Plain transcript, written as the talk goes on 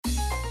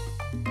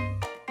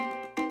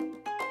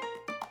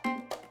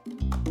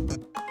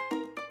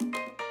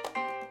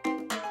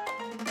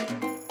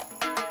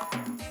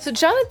So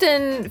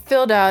Jonathan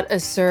filled out a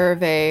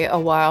survey a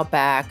while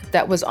back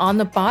that was on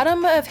the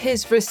bottom of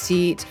his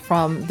receipt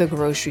from the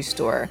grocery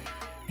store.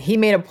 He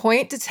made a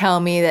point to tell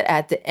me that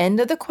at the end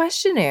of the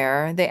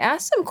questionnaire, they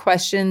asked him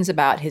questions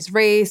about his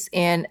race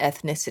and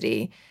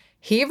ethnicity.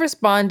 He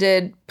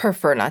responded,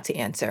 prefer not to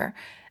answer.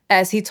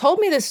 As he told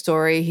me this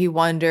story, he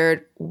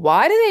wondered,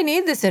 why do they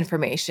need this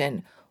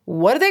information?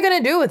 What are they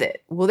going to do with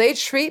it? Will they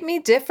treat me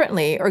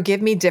differently or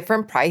give me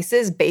different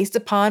prices based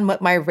upon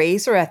what my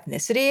race or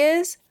ethnicity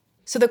is?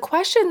 So the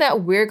question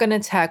that we're going to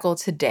tackle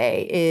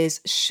today is,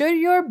 should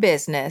your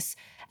business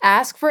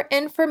ask for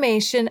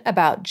information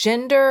about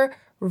gender,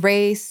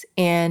 race,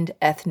 and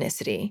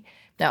ethnicity?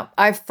 Now,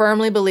 I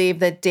firmly believe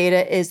that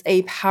data is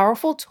a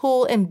powerful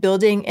tool in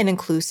building an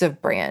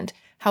inclusive brand.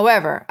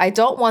 However, I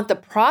don't want the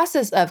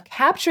process of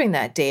capturing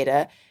that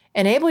data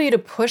enable you to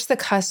push the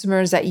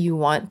customers that you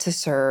want to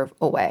serve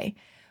away.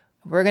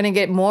 We're going to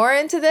get more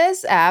into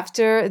this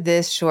after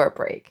this short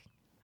break.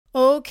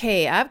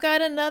 Okay, I've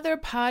got another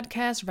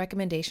podcast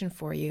recommendation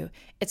for you.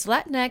 It's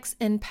Latinx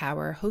in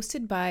Power,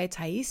 hosted by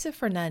Thaisa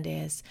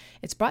Fernandez.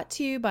 It's brought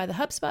to you by the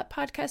HubSpot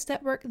Podcast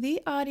Network,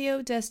 the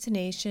audio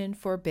destination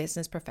for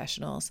business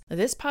professionals. Now,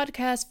 this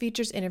podcast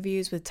features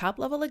interviews with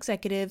top-level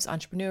executives,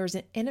 entrepreneurs,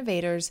 and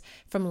innovators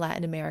from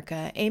Latin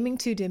America, aiming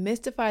to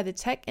demystify the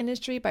tech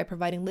industry by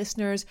providing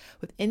listeners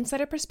with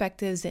insider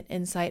perspectives and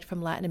insight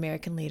from Latin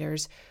American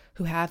leaders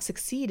who have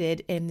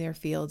succeeded in their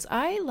fields.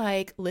 I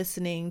like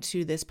listening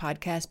to this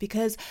podcast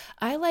because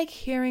I like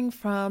hearing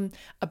from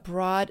a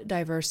broad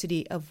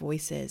diversity of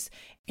voices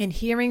and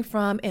hearing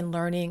from and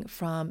learning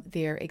from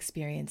their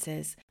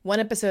experiences. One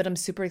episode I'm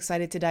super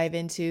excited to dive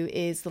into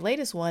is the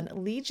latest one,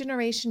 Lead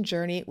Generation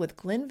Journey with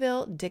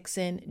Glenville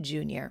Dixon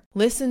Jr.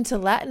 Listen to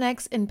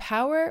Latinx in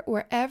Power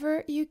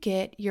wherever you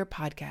get your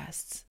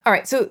podcasts. All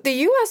right, so the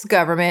U.S.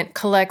 government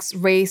collects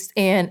race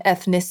and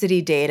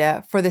ethnicity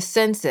data for the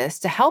census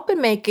to help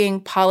in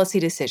making policy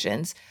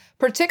decisions,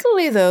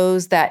 particularly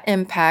those that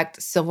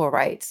impact civil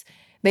rights.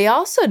 They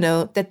also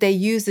note that they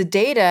use the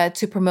data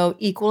to promote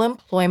equal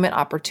employment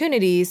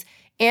opportunities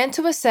and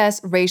to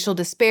assess racial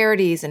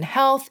disparities in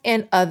health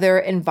and other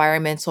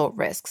environmental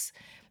risks.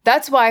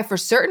 That's why for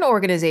certain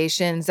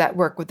organizations that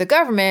work with the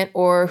government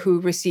or who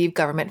receive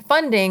government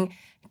funding,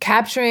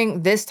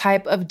 capturing this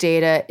type of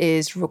data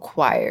is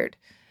required.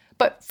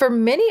 But for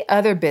many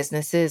other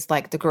businesses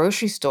like the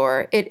grocery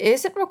store, it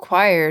isn't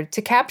required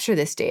to capture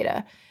this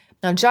data.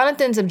 Now,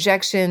 Jonathan's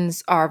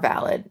objections are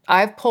valid.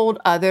 I've polled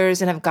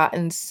others and have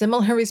gotten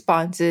similar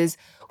responses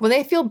when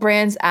they feel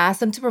brands ask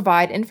them to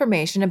provide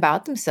information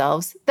about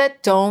themselves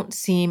that don't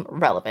seem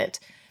relevant.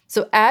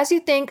 So as you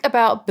think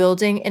about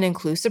building an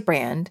inclusive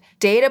brand,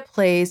 data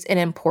plays an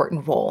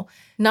important role.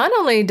 Not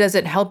only does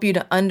it help you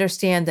to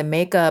understand the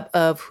makeup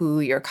of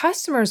who your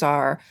customers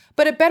are,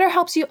 but it better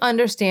helps you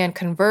understand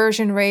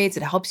conversion rates.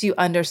 It helps you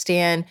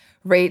understand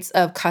rates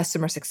of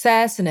customer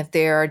success and if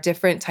there are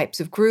different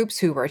types of groups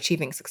who are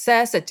achieving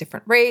success at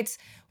different rates.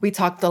 We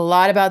talked a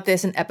lot about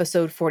this in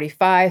episode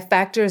 45,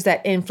 factors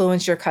that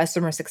influence your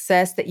customer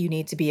success that you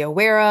need to be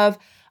aware of.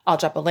 I'll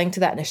drop a link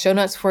to that in the show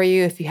notes for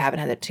you if you haven't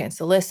had a chance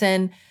to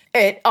listen.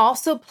 It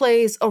also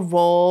plays a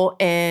role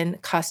in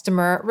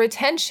customer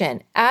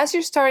retention. As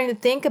you're starting to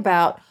think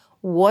about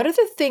what are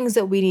the things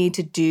that we need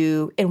to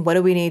do and what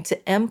do we need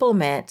to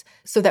implement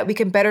so that we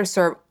can better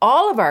serve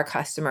all of our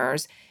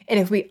customers.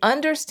 And if we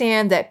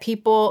understand that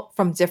people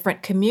from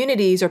different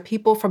communities or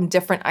people from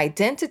different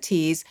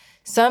identities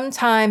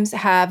sometimes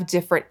have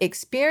different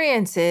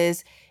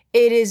experiences,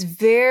 it is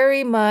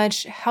very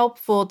much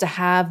helpful to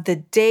have the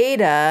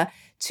data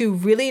to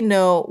really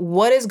know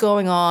what is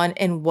going on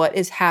and what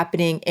is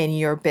happening in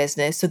your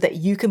business so that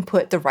you can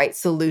put the right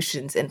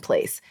solutions in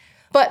place.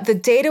 But the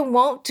data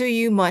won't do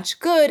you much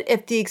good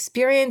if the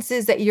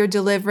experiences that you're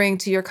delivering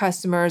to your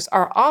customers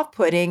are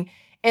off-putting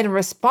in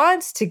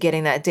response to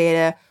getting that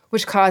data,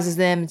 which causes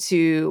them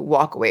to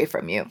walk away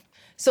from you.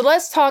 So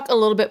let's talk a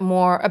little bit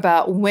more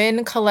about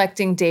when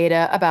collecting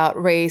data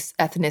about race,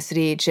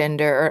 ethnicity,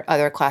 gender, or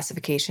other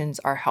classifications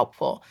are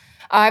helpful.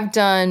 I've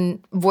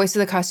done voice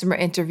of the customer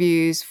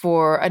interviews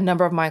for a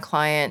number of my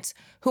clients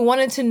who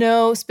wanted to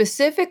know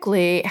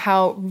specifically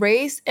how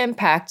race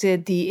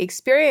impacted the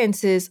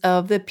experiences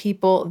of the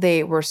people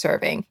they were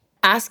serving.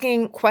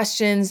 Asking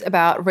questions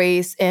about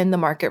race in the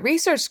market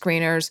research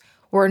screeners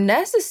were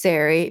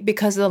necessary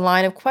because of the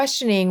line of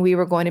questioning we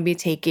were going to be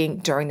taking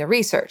during the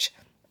research.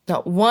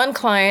 Now, one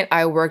client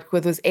I worked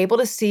with was able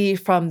to see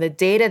from the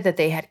data that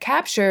they had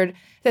captured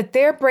that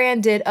their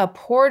brand did a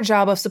poor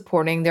job of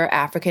supporting their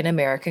African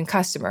American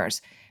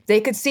customers.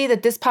 They could see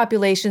that this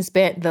population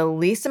spent the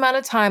least amount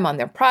of time on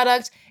their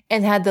product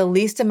and had the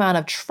least amount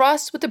of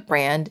trust with the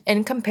brand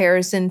in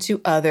comparison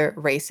to other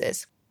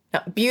races.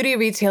 Now, beauty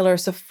retailer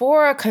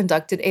Sephora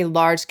conducted a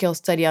large-scale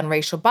study on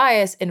racial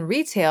bias in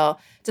retail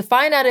to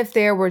find out if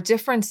there were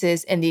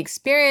differences in the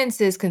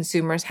experiences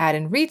consumers had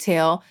in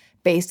retail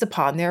based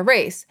upon their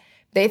race.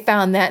 They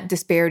found that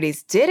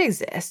disparities did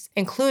exist,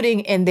 including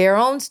in their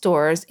own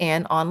stores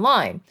and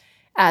online.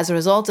 As a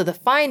result of the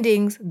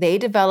findings, they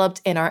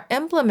developed and are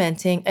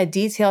implementing a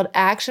detailed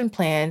action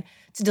plan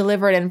to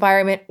deliver an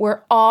environment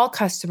where all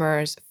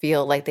customers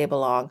feel like they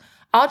belong.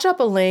 I'll drop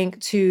a link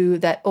to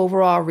that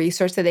overall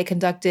research that they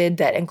conducted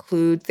that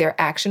includes their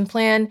action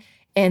plan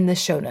in the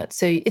show notes.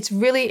 So it's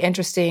really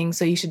interesting.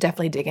 So you should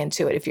definitely dig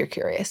into it if you're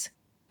curious.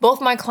 Both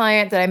my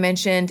client that I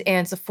mentioned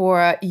and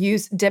Sephora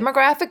used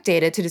demographic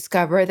data to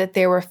discover that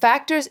there were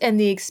factors in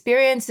the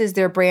experiences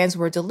their brands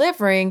were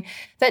delivering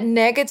that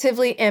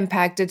negatively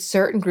impacted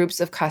certain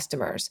groups of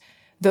customers.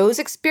 Those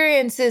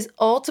experiences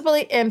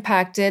ultimately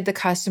impacted the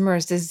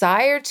customer's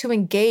desire to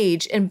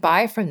engage and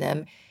buy from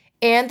them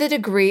and the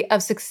degree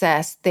of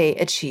success they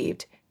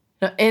achieved.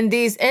 Now, in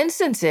these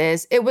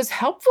instances, it was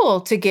helpful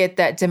to get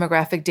that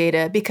demographic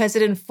data because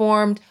it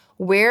informed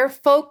where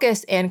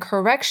focus and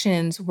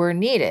corrections were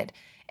needed.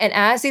 And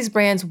as these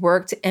brands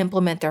work to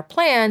implement their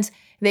plans,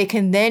 they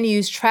can then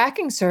use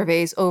tracking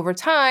surveys over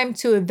time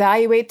to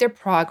evaluate their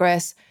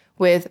progress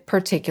with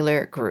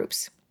particular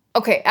groups.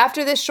 Okay,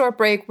 after this short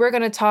break, we're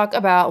going to talk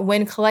about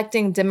when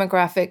collecting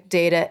demographic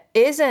data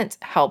isn't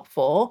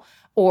helpful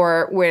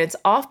or when it's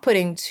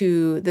off-putting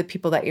to the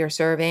people that you're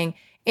serving,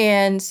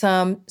 and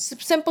some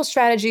simple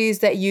strategies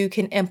that you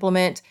can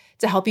implement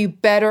to help you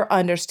better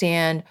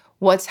understand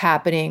what's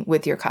happening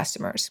with your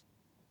customers.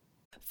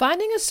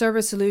 Finding a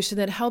service solution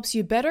that helps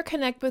you better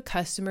connect with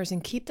customers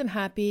and keep them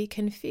happy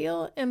can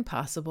feel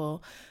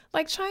impossible,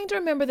 like trying to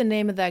remember the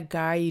name of that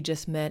guy you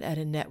just met at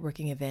a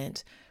networking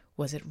event.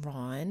 Was it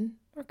Ron?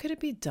 Or could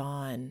it be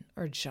Don?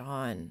 Or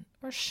John?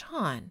 Or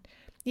Sean?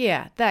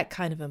 Yeah, that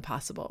kind of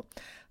impossible.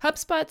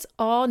 HubSpot's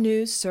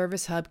all-new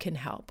Service Hub can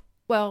help.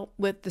 Well,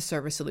 with the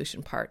service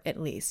solution part,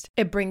 at least.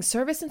 It brings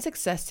service and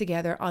success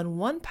together on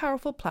one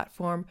powerful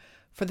platform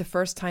for the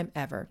first time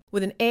ever,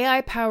 with an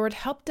AI-powered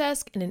help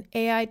desk and an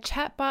AI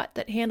chatbot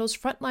that handles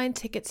frontline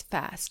tickets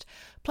fast.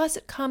 Plus,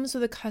 it comes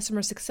with a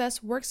customer success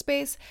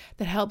workspace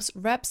that helps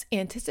reps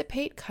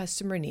anticipate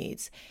customer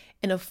needs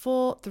and a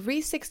full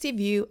 360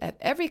 view of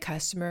every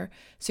customer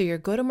so your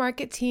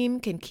go-to-market team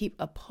can keep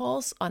a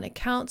pulse on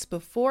accounts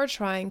before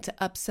trying to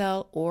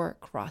upsell or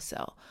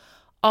cross-sell.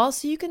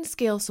 Also, you can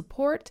scale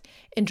support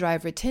and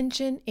drive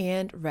retention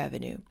and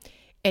revenue.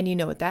 And you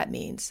know what that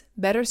means.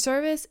 Better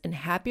service and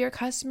happier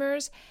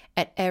customers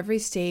at every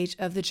stage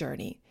of the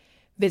journey.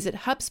 Visit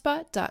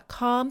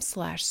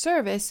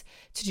HubSpot.com/service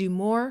to do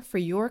more for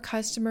your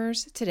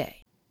customers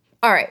today.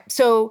 All right.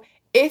 So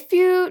if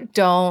you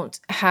don't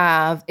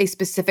have a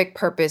specific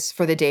purpose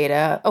for the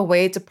data, a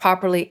way to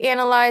properly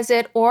analyze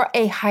it, or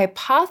a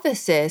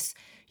hypothesis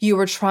you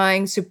were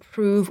trying to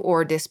prove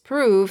or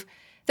disprove,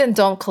 then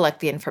don't collect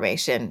the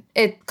information.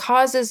 It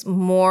causes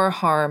more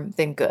harm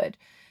than good.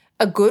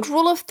 A good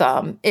rule of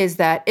thumb is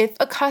that if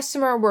a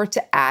customer were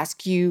to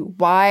ask you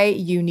why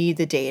you need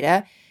the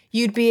data,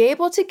 you'd be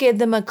able to give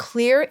them a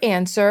clear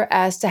answer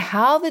as to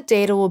how the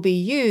data will be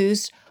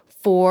used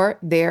for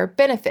their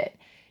benefit.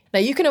 Now,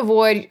 you can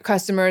avoid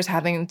customers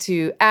having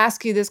to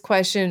ask you this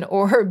question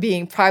or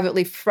being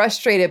privately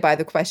frustrated by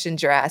the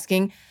questions you're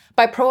asking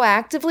by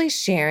proactively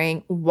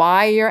sharing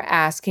why you're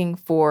asking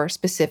for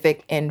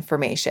specific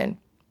information.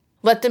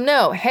 Let them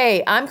know,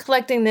 hey, I'm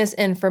collecting this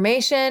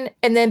information,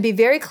 and then be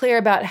very clear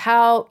about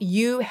how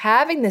you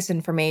having this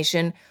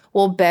information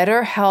will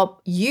better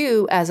help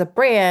you as a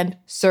brand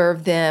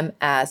serve them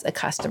as a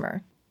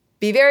customer.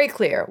 Be very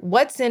clear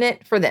what's in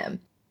it for them.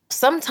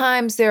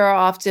 Sometimes there are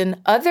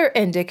often other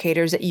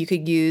indicators that you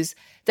could use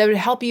that would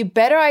help you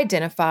better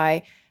identify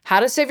how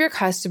to serve your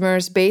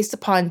customers based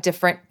upon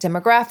different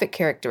demographic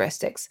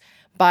characteristics.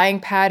 Buying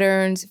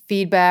patterns,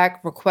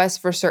 feedback, requests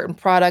for certain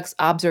products,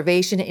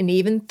 observation, and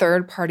even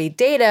third-party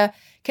data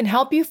can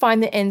help you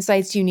find the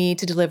insights you need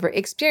to deliver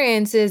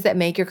experiences that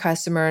make your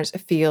customers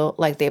feel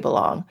like they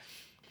belong.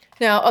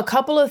 Now, a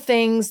couple of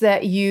things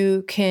that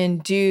you can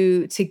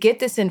do to get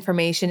this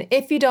information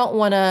if you don't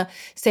want to,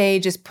 say,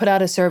 just put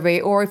out a survey,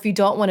 or if you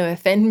don't want to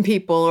offend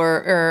people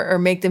or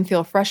make them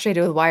feel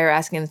frustrated with why you're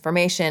asking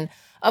information.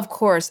 Of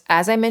course,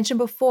 as I mentioned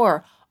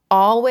before,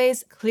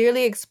 always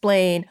clearly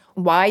explain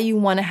why you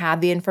want to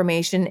have the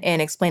information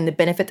and explain the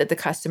benefit that the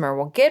customer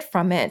will get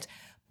from it.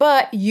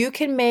 But you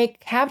can make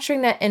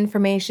capturing that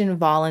information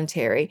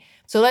voluntary.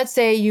 So let's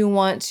say you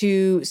want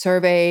to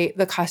survey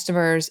the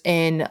customers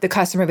in the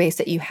customer base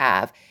that you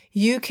have.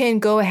 You can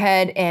go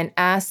ahead and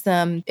ask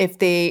them if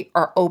they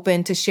are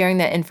open to sharing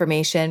that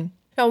information.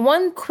 Now,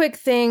 one quick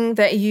thing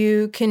that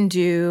you can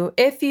do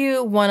if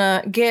you want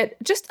to get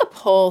just a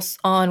pulse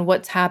on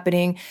what's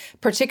happening,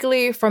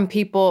 particularly from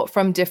people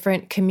from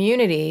different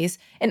communities,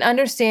 and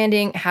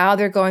understanding how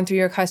they're going through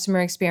your customer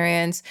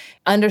experience,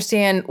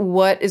 understand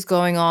what is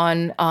going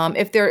on,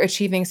 if they're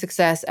achieving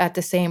success at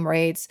the same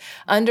rates,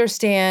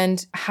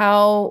 understand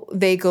how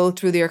they go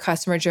through their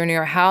customer journey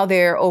or how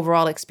their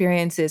overall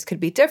experiences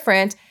could be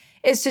different,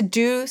 is to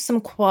do some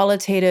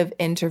qualitative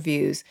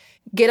interviews.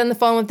 Get on the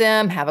phone with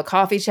them, have a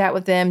coffee chat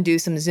with them, do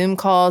some Zoom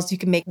calls. You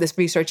can make this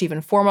research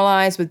even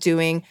formalized with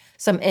doing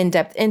some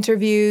in-depth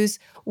interviews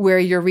where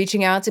you're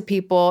reaching out to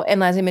people.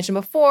 And as I mentioned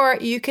before,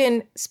 you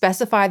can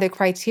specify the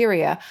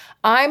criteria.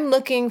 I'm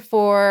looking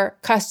for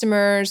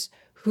customers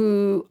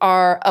who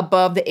are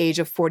above the age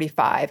of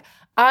 45.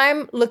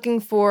 I'm looking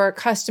for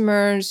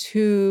customers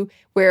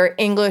where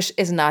English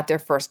is not their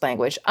first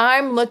language.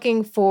 I'm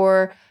looking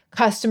for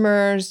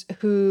customers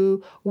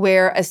who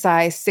wear a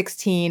size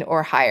 16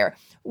 or higher.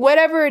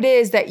 Whatever it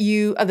is that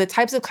you are the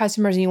types of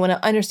customers and you want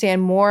to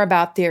understand more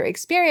about their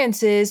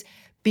experiences,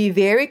 be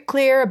very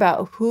clear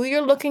about who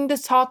you're looking to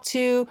talk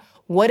to,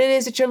 what it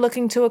is that you're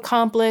looking to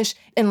accomplish,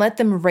 and let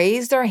them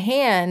raise their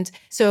hand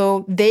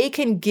so they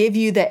can give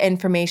you the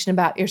information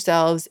about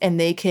yourselves and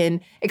they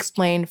can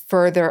explain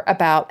further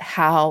about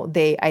how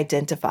they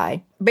identify.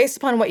 Based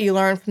upon what you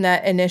learned from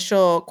that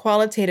initial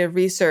qualitative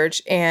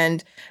research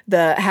and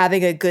the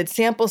having a good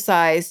sample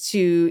size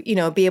to,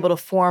 be able to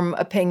form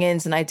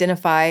opinions and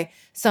identify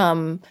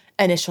some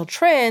initial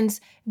trends,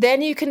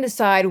 then you can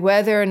decide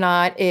whether or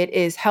not it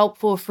is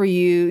helpful for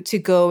you to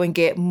go and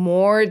get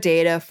more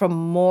data from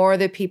more of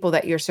the people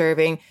that you're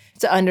serving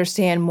to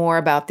understand more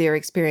about their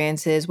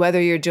experiences,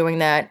 whether you're doing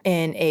that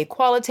in a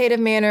qualitative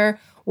manner,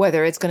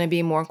 whether it's going to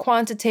be more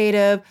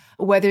quantitative,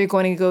 whether you're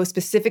going to go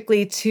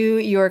specifically to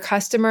your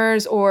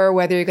customers, or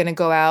whether you're going to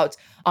go out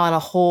on a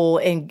whole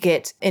and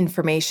get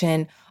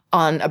information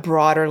on a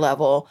broader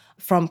level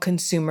from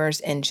consumers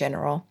in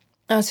general.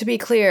 Now, to be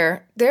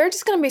clear, there are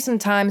just going to be some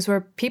times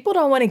where people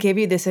don't want to give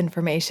you this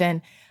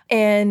information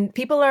and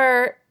people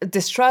are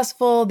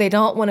distrustful. They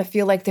don't want to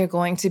feel like they're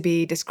going to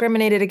be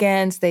discriminated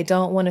against. They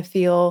don't want to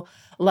feel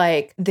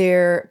like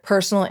their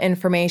personal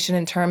information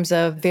in terms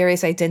of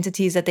various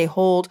identities that they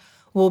hold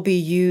will be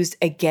used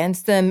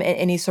against them in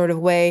any sort of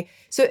way.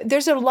 So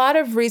there's a lot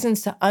of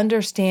reasons to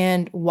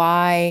understand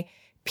why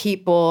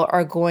people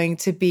are going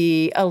to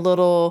be a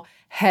little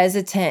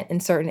hesitant in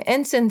certain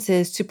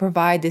instances to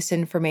provide this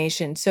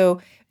information.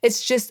 So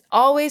it's just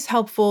always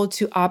helpful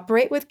to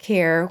operate with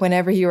care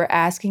whenever you are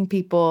asking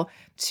people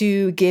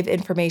to give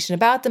information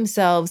about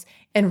themselves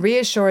and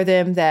reassure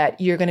them that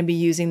you're going to be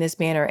using this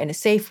manner in a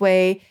safe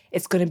way.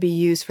 It's going to be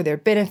used for their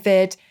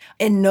benefit,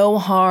 and no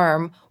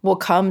harm will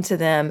come to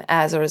them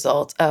as a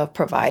result of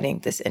providing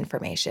this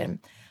information.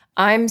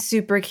 I'm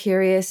super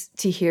curious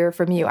to hear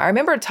from you. I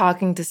remember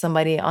talking to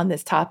somebody on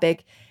this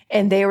topic,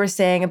 and they were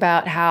saying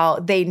about how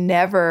they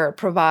never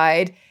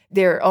provide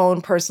their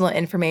own personal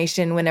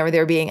information whenever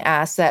they're being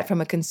asked that from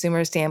a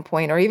consumer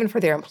standpoint or even for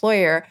their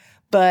employer.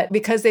 But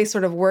because they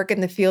sort of work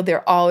in the field,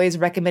 they're always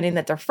recommending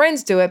that their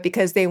friends do it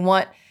because they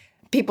want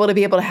people to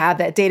be able to have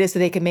that data so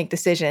they can make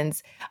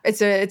decisions.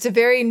 It's a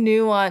very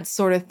nuanced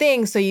sort of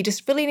thing. So you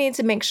just really need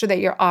to make sure that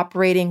you're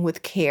operating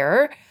with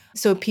care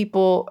so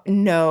people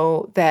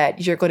know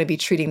that you're going to be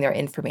treating their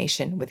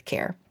information with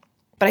care.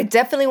 But I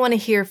definitely want to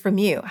hear from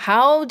you.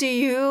 How do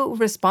you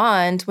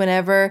respond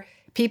whenever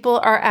people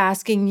are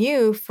asking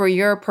you for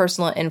your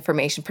personal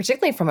information,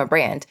 particularly from a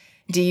brand?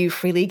 Do you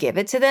freely give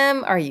it to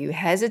them? Are you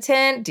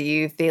hesitant? Do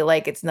you feel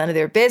like it's none of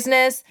their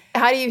business?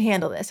 How do you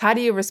handle this? How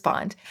do you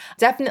respond?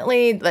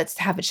 Definitely let's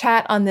have a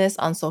chat on this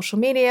on social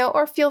media,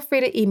 or feel free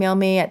to email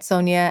me at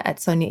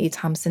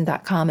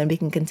sonia@soniaethompson.com and we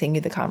can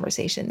continue the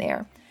conversation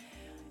there.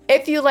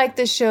 If you like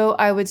this show,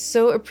 I would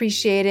so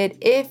appreciate it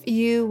if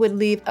you would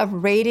leave a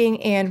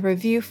rating and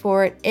review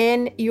for it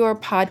in your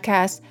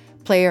podcast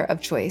player of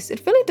choice.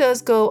 It really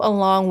does go a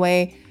long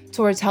way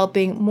towards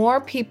helping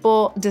more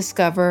people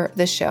discover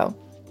the show.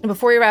 And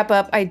before we wrap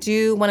up, I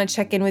do want to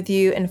check in with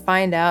you and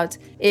find out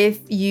if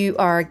you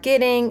are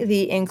getting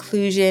the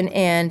Inclusion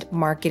and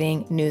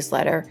Marketing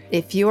newsletter.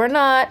 If you are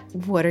not,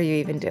 what are you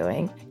even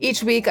doing?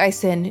 Each week, I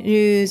send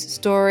news,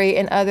 story,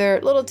 and other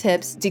little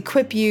tips to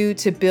equip you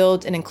to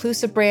build an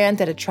inclusive brand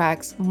that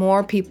attracts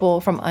more people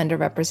from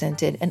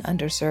underrepresented and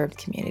underserved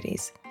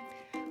communities.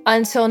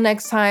 Until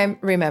next time,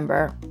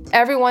 remember,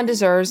 everyone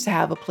deserves to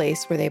have a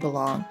place where they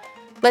belong.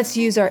 Let's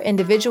use our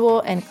individual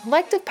and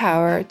collective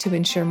power to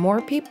ensure more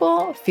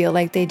people feel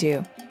like they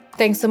do.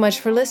 Thanks so much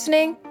for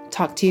listening.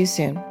 Talk to you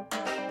soon.